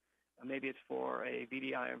database. Maybe it's for a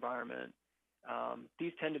VDI environment.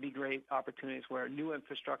 These tend to be great opportunities where new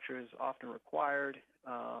infrastructure is often required,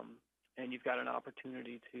 and you've got an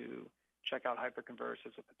opportunity to check out Hyper-Converged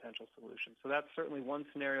as a potential solution. So that's certainly one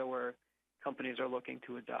scenario where companies are looking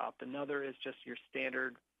to adopt. Another is just your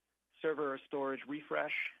standard server or storage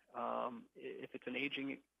refresh. If it's an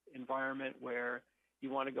aging environment where you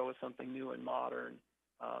want to go with something new and modern,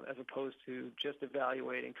 as opposed to just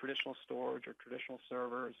evaluating traditional storage or traditional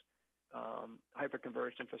servers,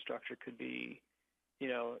 Hyper-Converged infrastructure could be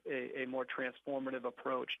a more transformative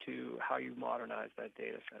approach to how you modernize that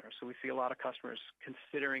data center. So we see a lot of customers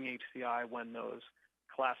considering HCI when those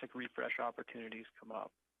classic refresh opportunities come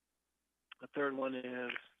up. The third one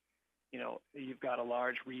is, you've got a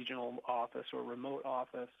large regional office or remote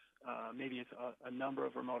office. Maybe it's a number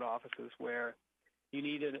of remote offices where you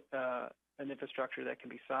need an infrastructure that can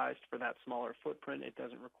be sized for that smaller footprint. It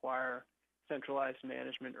doesn't require centralized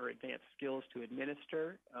management or advanced skills to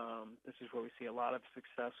administer. This is where we see a lot of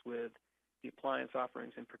success with the appliance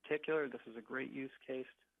offerings in particular. This is a great use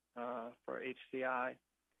case for HCI.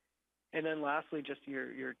 And then lastly, just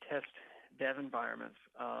your test dev environments.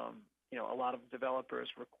 A lot of developers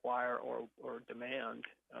require or demand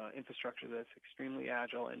infrastructure that's extremely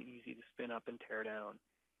agile and easy to spin up and tear down.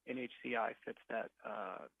 And HCI fits that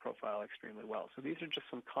profile extremely well. So these are just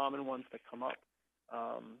some common ones that come up,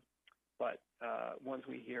 but ones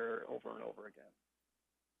we hear over and over again.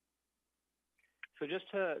 So just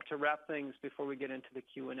to wrap things before we get into the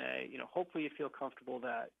Q&A, hopefully you feel comfortable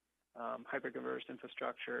that hyper-converged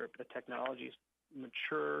infrastructure, the technology is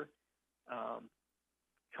mature.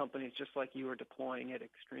 Companies just like you are deploying it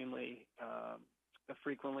extremely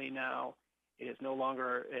frequently now. It is no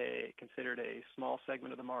longer considered a small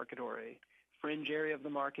segment of the market or a fringe area of the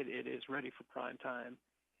market. It is ready for prime time.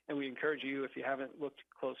 And we encourage you, if you haven't looked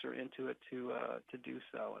closer into it, to do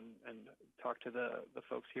so and talk to the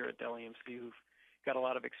folks here at Dell EMC who've got a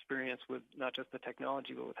lot of experience with not just the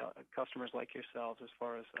technology, but with customers like yourselves as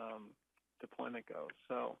far as deployment goes.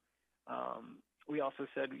 So we also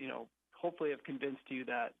said, hopefully have convinced you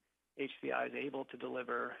that HCI is able to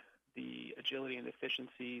deliver the agility and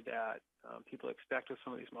efficiency that people expect with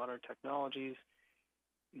some of these modern technologies.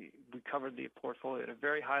 We covered the portfolio at a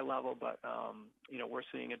very high level, but we're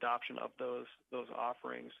seeing adoption of those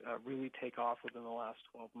offerings really take off within the last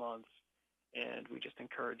 12 months, and we just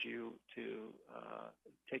encourage you to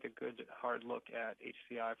take a good hard look at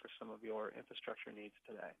HCI for some of your infrastructure needs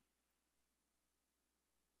today.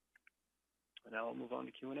 And now we'll move on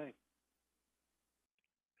to Q&A.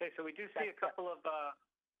 Okay, so we do see a couple of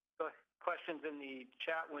questions in the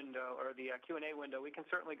chat window or the Q&A window. We can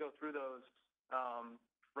certainly go through those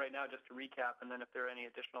right now just to recap, and then if there are any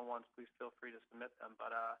additional ones, please feel free to submit them. But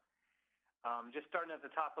just starting at the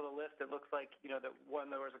top of the list, it looks like, that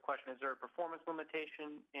there was a question, is there a performance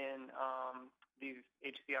limitation in these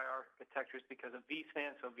HCI architectures because of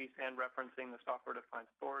vSAN? So vSAN referencing the software-defined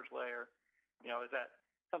storage layer. Is that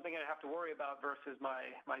something I have to worry about versus my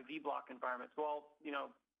vBlock environments? Well,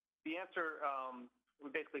 the answer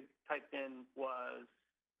we basically typed in was,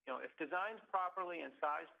 if designed properly and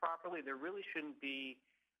sized properly, there really shouldn't be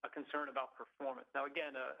a concern about performance. Now,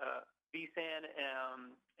 again, a vSAN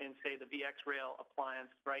and say the VxRail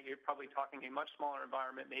appliance, right? You're probably talking a much smaller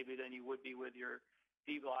environment maybe than you would be with your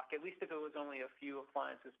vBlock, at least if it was only a few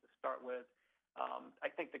appliances to start with. I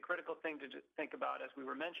think the critical thing to just think about, as we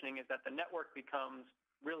were mentioning, is that the network becomes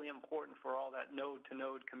really important for all that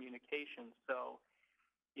node-to-node communication. So,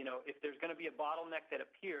 if there's going to be a bottleneck that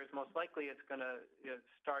appears, most likely it's going to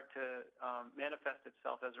start to manifest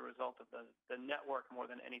itself as a result of the network more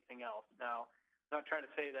than anything else. Now, I'm not trying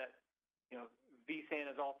to say that, vSAN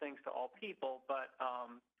is all things to all people, but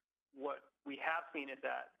what we have seen is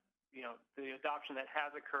that, the adoption that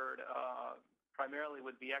has occurred primarily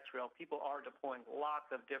with VxRail, people are deploying lots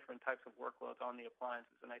of different types of workloads on the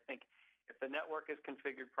appliances. And I think if the network is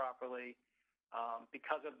configured properly,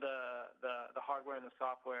 because of the hardware and the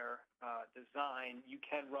software design, you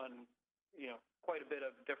can run, quite a bit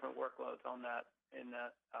of different workloads in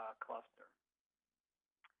that cluster.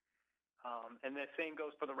 And the same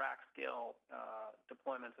goes for the rack scale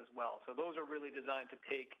deployments as well. So those are really designed to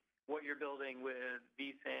take what you're building with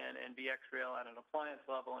vSAN and VxRail at an appliance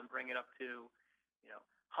level and bring it up to,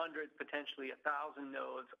 hundreds, potentially 1,000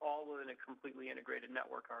 nodes, all within a completely integrated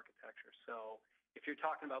network architecture. So if you're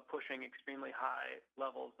talking about pushing extremely high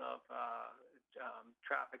levels of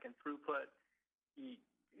traffic and throughput,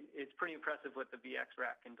 it's pretty impressive what the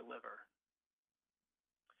VxRack can deliver.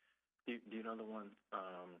 Do you know the one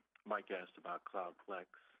Mike asked about CloudFlex?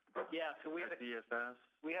 Yeah, so we had DFS.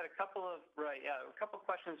 We had a couple of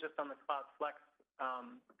questions just on the CloudFlex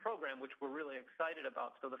program, which we're really excited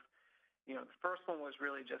about. So the first one was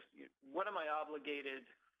really just, what am I obligated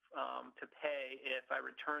to pay if I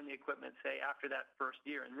return the equipment, say, after that first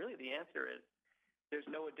year? And really the answer is there's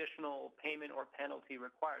no additional payment or penalty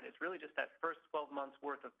required. It's really just that first 12 months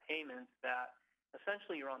worth of payments that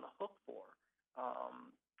essentially you're on the hook for.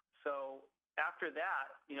 So after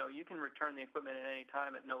that, you can return the equipment at any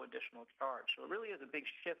time at no additional charge. So it really is a big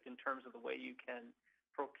shift in terms of the way you can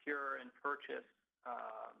procure and purchase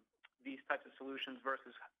these types of solutions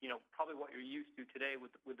versus, probably what you're used to today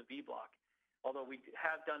with the vBlock. Although we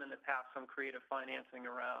have done in the past some creative financing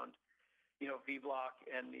around, vBlock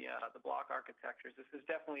and the block architectures. This is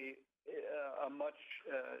definitely a much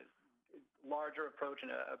larger approach and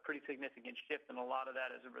a pretty significant shift, and a lot of that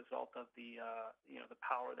is a result of the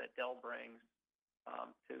power that Dell brings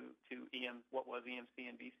to what was EMC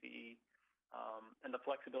and VCE, and the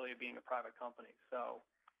flexibility of being a private company. So,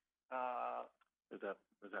 Is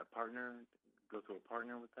that partner go through a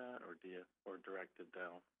partner with that, or direct to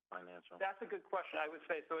Dell Financial? That's a good question. I would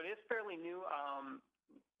say so. It is fairly new.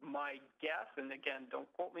 My guess, and again, don't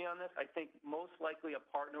quote me on this, I think most likely a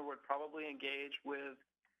partner would probably engage with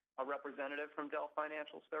a representative from Dell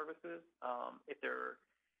Financial Services. If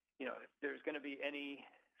there's going to be any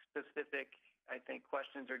specific, I think,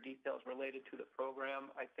 questions or details related to the program,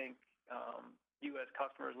 I think you as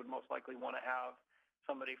customers would most likely want to have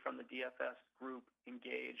somebody from the DFS group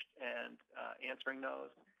engaged and answering those.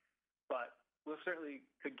 But we'll certainly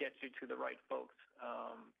could get you to the right folks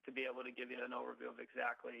to be able to give you an overview of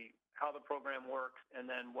exactly how the program works, and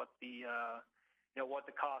then what the what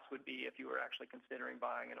the cost would be if you were actually considering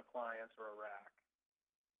buying an appliance or a rack.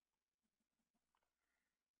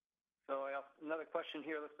 So another question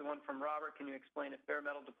here, this is the one from Robert. Can you explain if bare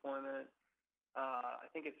metal deployment, I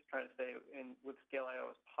think it's trying to say with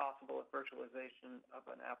Scale.io is possible if virtualization of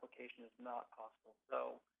an application is not possible,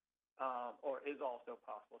 so or is also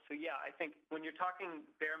possible. So yeah, I think when you're talking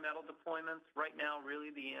bare metal deployments right now,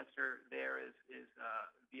 really the answer there is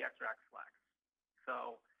VxRack Flex.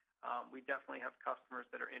 So we definitely have customers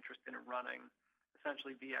that are interested in running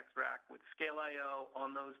essentially VxRack with Scale.io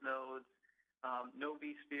on those nodes, no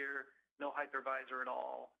vSphere, no hypervisor at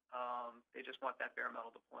all. They just want that bare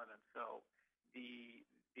metal deployment. So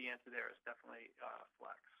the answer there is definitely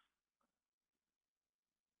Flex.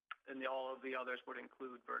 And all of the others would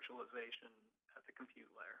include virtualization at the compute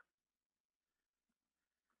layer.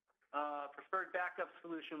 Preferred backup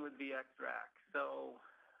solution with VxRack. So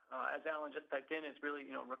as Alan just typed in, it's really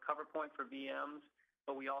recover point for VMs.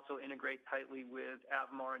 but we also integrate tightly with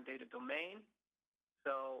Avamar and Data Domain.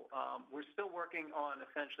 So we're still working on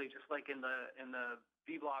essentially, just like in the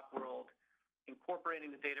vBlock world,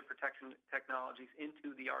 incorporating the data protection technologies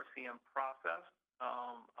into the RCM process.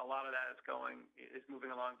 A lot of that is moving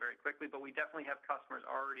along very quickly, but we definitely have customers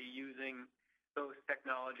already using those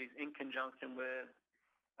technologies in conjunction with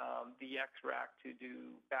the XRAC to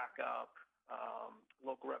do backup,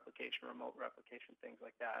 local replication, remote replication, things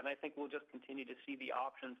like that. And I think we'll just continue to see the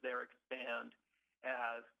options there expand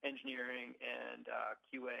as engineering and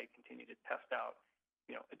QA continue to test out,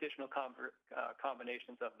 additional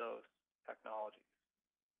combinations of those technologies.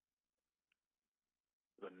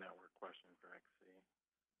 The network question for XC.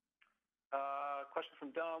 Question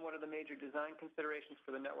from Dom: what are the major design considerations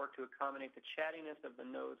for the network to accommodate the chattiness of the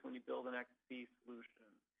nodes when you build an XC solution?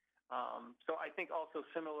 So I think also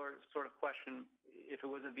similar sort of question if it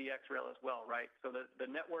was a VxRail as well, right? So the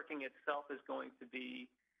networking itself is going to be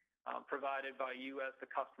provided by you as the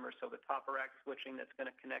customer. So the top-of-rack switching that's going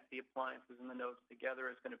to connect the appliances and the nodes together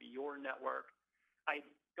is going to be your network. I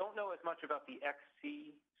don't know as much about the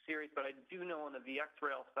XC series, but I do know on the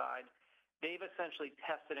VxRail side, they've essentially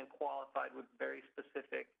tested and qualified with very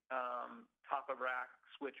specific top-of-rack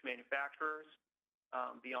switch manufacturers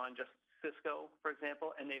beyond just Cisco, for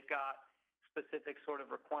example, and they've got specific sort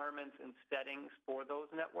of requirements and settings for those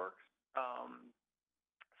networks.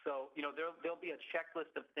 So, there'll be a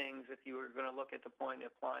checklist of things if you were going to look at deploying the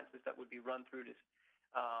appliances that would be run through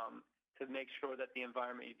to make sure that the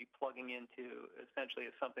environment you'd be plugging into essentially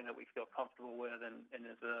is something that we feel comfortable with and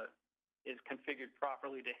is configured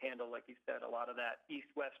properly to handle, like you said, a lot of that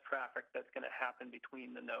east-west traffic that's going to happen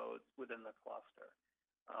between the nodes within the cluster.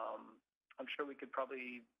 I'm sure we could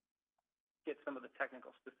probably get some of the technical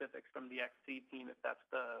specifics from the XC team if that's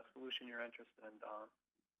the solution you're interested in, Don.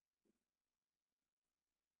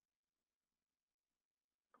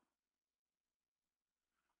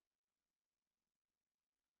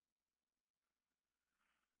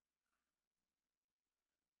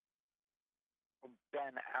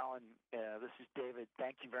 Ben, Alan, this is David.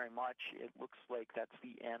 Thank you very much. It looks like that's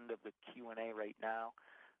the end of the Q&A right now,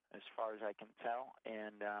 as far as I can tell.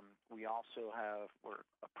 And we're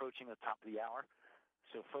approaching the top of the hour.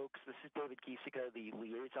 So, folks, this is David Giesica, the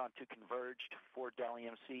liaison to Converged for Dell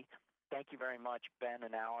EMC. Thank you very much, Ben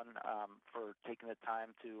and Alan, for taking the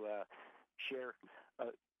time to share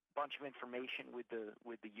a bunch of information with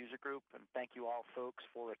the user group. And thank you all, folks,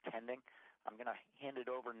 for attending. I'm going to hand it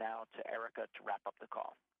over now to Erica to wrap up the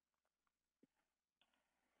call.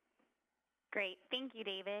 Great. Thank you,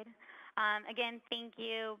 David. Again, thank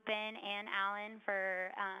you, Ben and Alan, for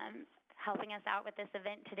helping us out with this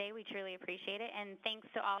event today. We truly appreciate it. And thanks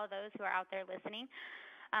to all of those who are out there listening.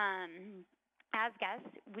 As guests,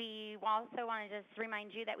 we also want to just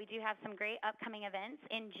remind you that we do have some great upcoming events.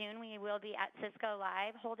 In June, we will be at Cisco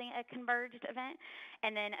Live holding a Converged event.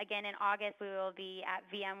 And then again in August, we will be at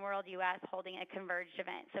VMworld US holding a Converged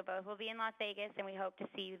event. So both will be in Las Vegas, and we hope to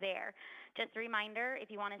see you there. Just a reminder, if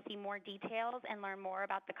you want to see more details and learn more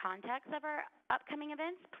about the context of our upcoming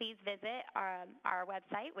events, please visit our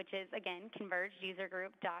website, which is, again,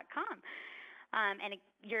 convergedusergroup.com. And as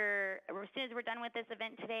soon as we're done with this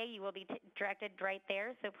event today, you will be directed right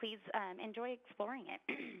there. So please enjoy exploring it.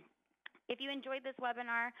 If you enjoyed this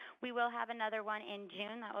webinar, we will have another one in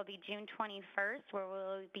June. That will be June 21st, where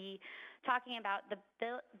we'll be talking about the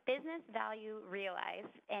business value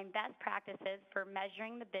realized and best practices for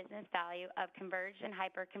measuring the business value of converged and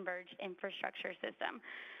hyper-converged infrastructure system.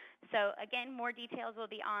 So again, more details will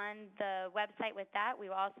be on the website with that. We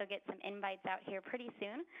will also get some invites out here pretty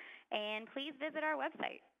soon. And please visit our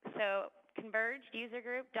website, so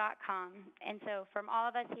convergedusergroup.com. And so from all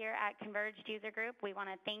of us here at Converged User Group, we want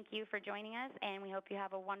to thank you for joining us, and we hope you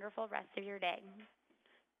have a wonderful rest of your day.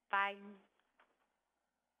 Bye.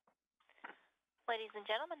 Ladies and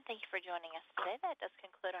gentlemen, thank you for joining us today. That does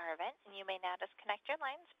conclude our event, and you may now disconnect your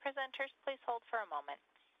lines. Presenters, please hold for a moment.